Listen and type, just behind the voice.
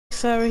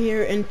Sarah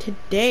here, and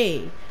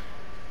today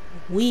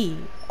we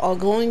are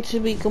going to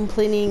be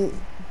completing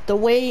the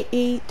way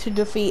to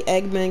defeat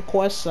Eggman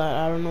quest.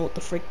 I don't know what the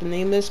frick the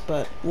name is,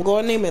 but we're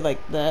gonna name it like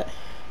that.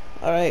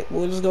 Alright,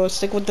 we're just gonna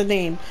stick with the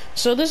name.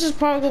 So this is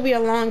probably gonna be a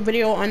long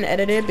video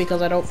unedited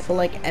because I don't feel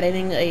like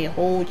editing a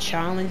whole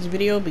challenge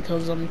video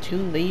because I'm too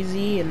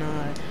lazy and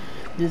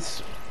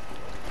this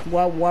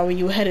why would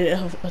you edit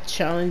a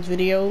challenge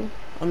video?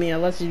 I mean,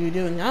 unless you're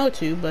doing how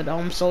to, but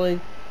I'm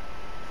solely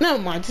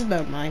never mind, just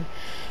never mind.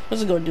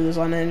 Let's go do this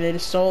on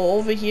edited. So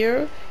over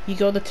here, you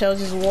go to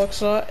Tails'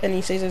 workshop, and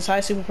he says, "Hi,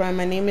 Super Prime.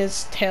 My name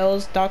is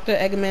Tails. Dr.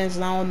 Eggman is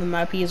now on the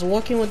map. He is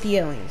working with the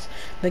aliens.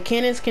 The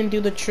cannons can do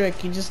the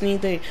trick. You just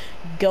need to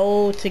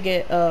go to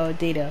get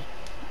data.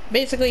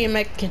 Basically, you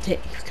make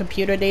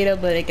computer data,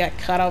 but it got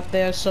cut out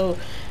there. So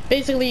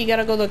basically, you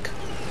gotta go to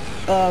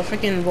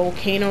freaking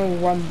Volcano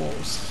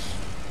Rumbles.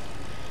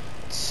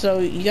 So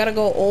you gotta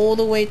go all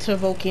the way to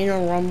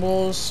Volcano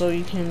Rumbles so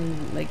you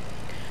can like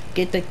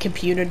get the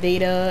computer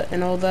data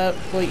and all that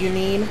what you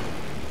need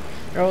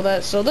and all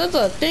that. So that's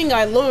a thing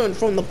I learned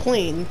from the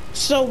plane.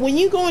 So when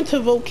you go into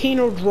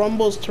Volcano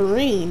Rumble's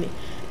terrain,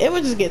 it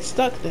would just get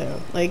stuck there.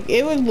 Like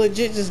it would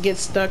legit just get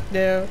stuck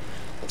there.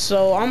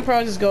 So I'm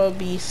probably just gonna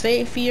be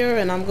safe here,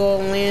 and I'm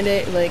gonna land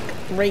it like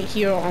right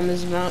here on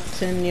this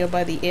mountain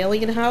nearby the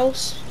alien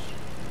house.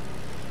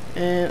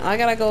 And I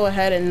gotta go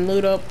ahead and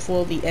loot up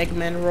for the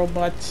Eggman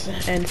robots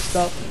and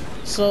stuff.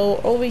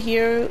 So over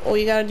here, all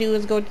you gotta do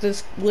is go to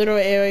this little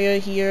area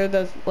here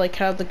that's like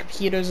have the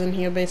computers in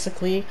here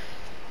basically.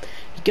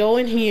 Go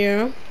in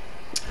here,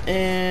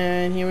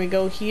 and here we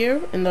go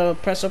here. In the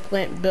presser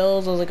plant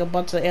builds, there's like a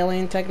bunch of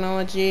alien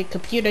technology,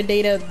 computer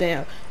data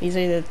there. He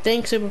says,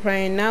 "Thanks, Super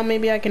Prime. Now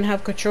maybe I can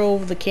have control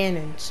of the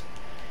cannons."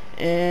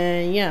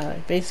 And yeah,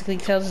 basically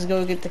tells us to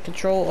go get the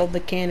control of the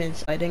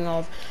cannons lighting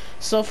off.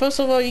 So first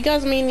of all, you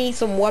guys may need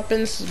some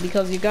weapons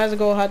because you guys are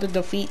gonna have to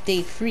defeat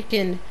the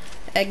freaking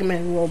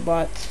Eggman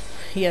robot.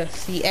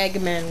 Yes, the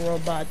Eggman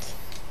robot.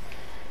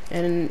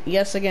 And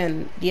yes,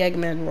 again, the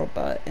Eggman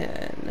robot.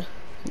 And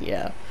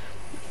yeah,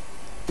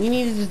 you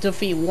need to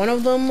defeat one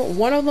of them.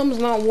 One of them is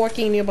not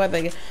working nearby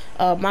the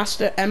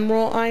Master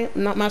Emerald.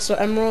 Not Master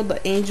Emerald,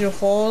 the Angel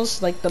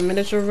Falls, like the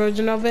miniature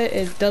version of it.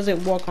 It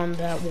doesn't work on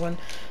that one.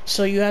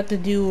 So you have to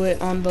do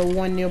it on the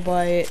one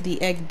nearby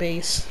the egg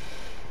base.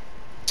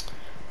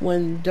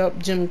 When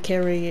Jim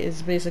Carrey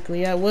is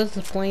basically at. Where's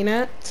the plane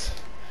at?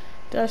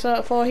 Did I saw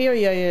it fall here?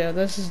 Yeah,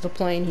 this is the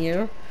plane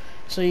here.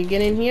 So you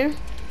get in here.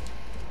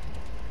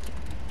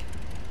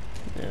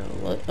 Now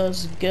let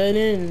us get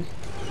in.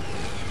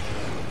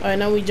 Alright,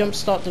 now we jump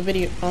start the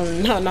video.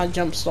 Not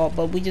jump start,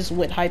 but we just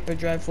went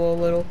hyperdrive for a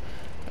little.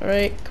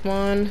 Alright, come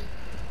on.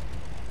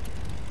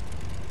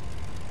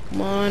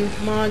 Come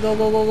on, go.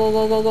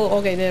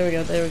 Okay, there we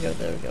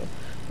go.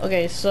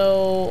 Okay,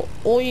 so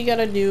all you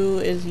gotta do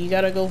is you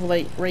gotta go for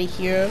like right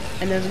here,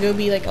 and there's gonna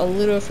be like a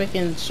little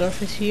freaking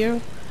surface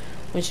here,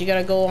 which you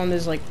gotta go on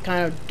this like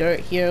kind of dirt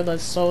here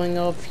that's sewing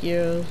up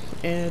here,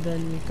 and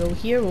then you go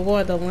here. We'll go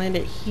ahead and land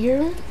it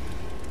here,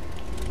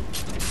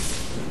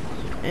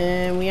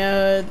 and we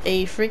have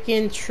a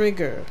freaking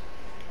trigger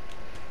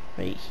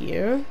right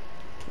here.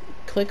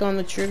 Click on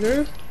the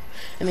trigger.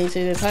 And they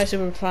say this, "Hi,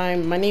 Super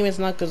Prime. My name is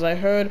Knuckles. I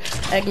heard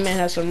Eggman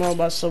has some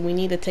robots, so we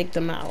need to take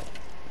them out.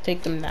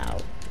 Take them now,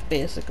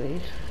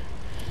 basically."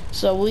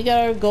 So we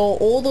gotta go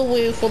all the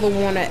way for the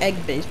one at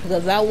Egg Base,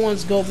 because that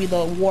one's gonna be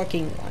the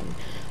working one.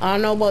 I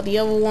don't know about the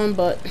other one,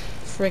 but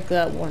frick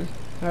that one.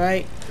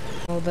 Alright?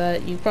 All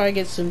that. You probably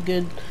get some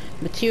good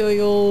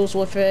materials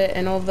with it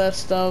and all that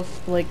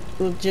stuff. Like,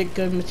 legit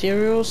good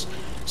materials.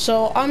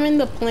 So I'm in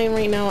the plane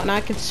right now, and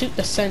I can shoot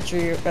the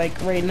sentry,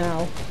 like, right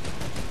now.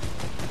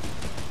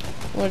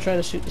 I'm gonna try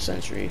to shoot the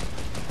sentry.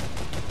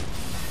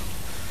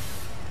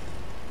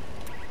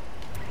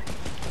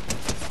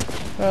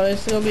 Oh,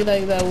 it's gonna be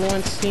like that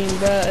one scene,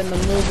 bruh, in the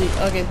movie.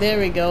 Okay, there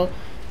we go.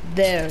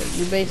 There,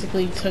 you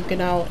basically took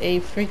out a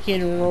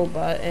freaking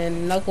robot,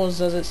 and Knuckles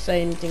doesn't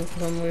say anything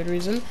for some weird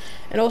reason.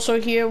 And also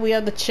here, we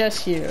have the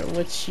chest here,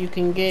 which you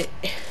can get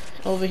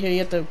over here. You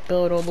have to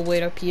build all the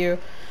way up here,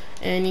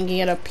 and you can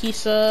get a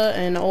pizza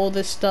and all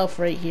this stuff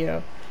right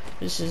here.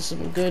 This is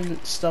some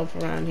good stuff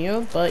around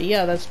here. But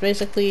yeah, that's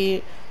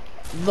basically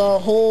the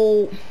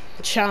whole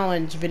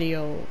challenge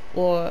video,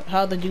 or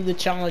how to do the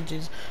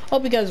challenges.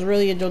 Hope you guys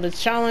really enjoyed the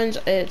challenge.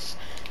 It's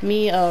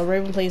me,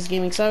 Raven Plays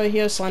Gaming Sarah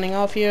here, signing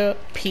off here.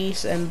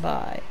 Peace and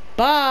bye.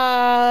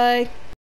 Bye!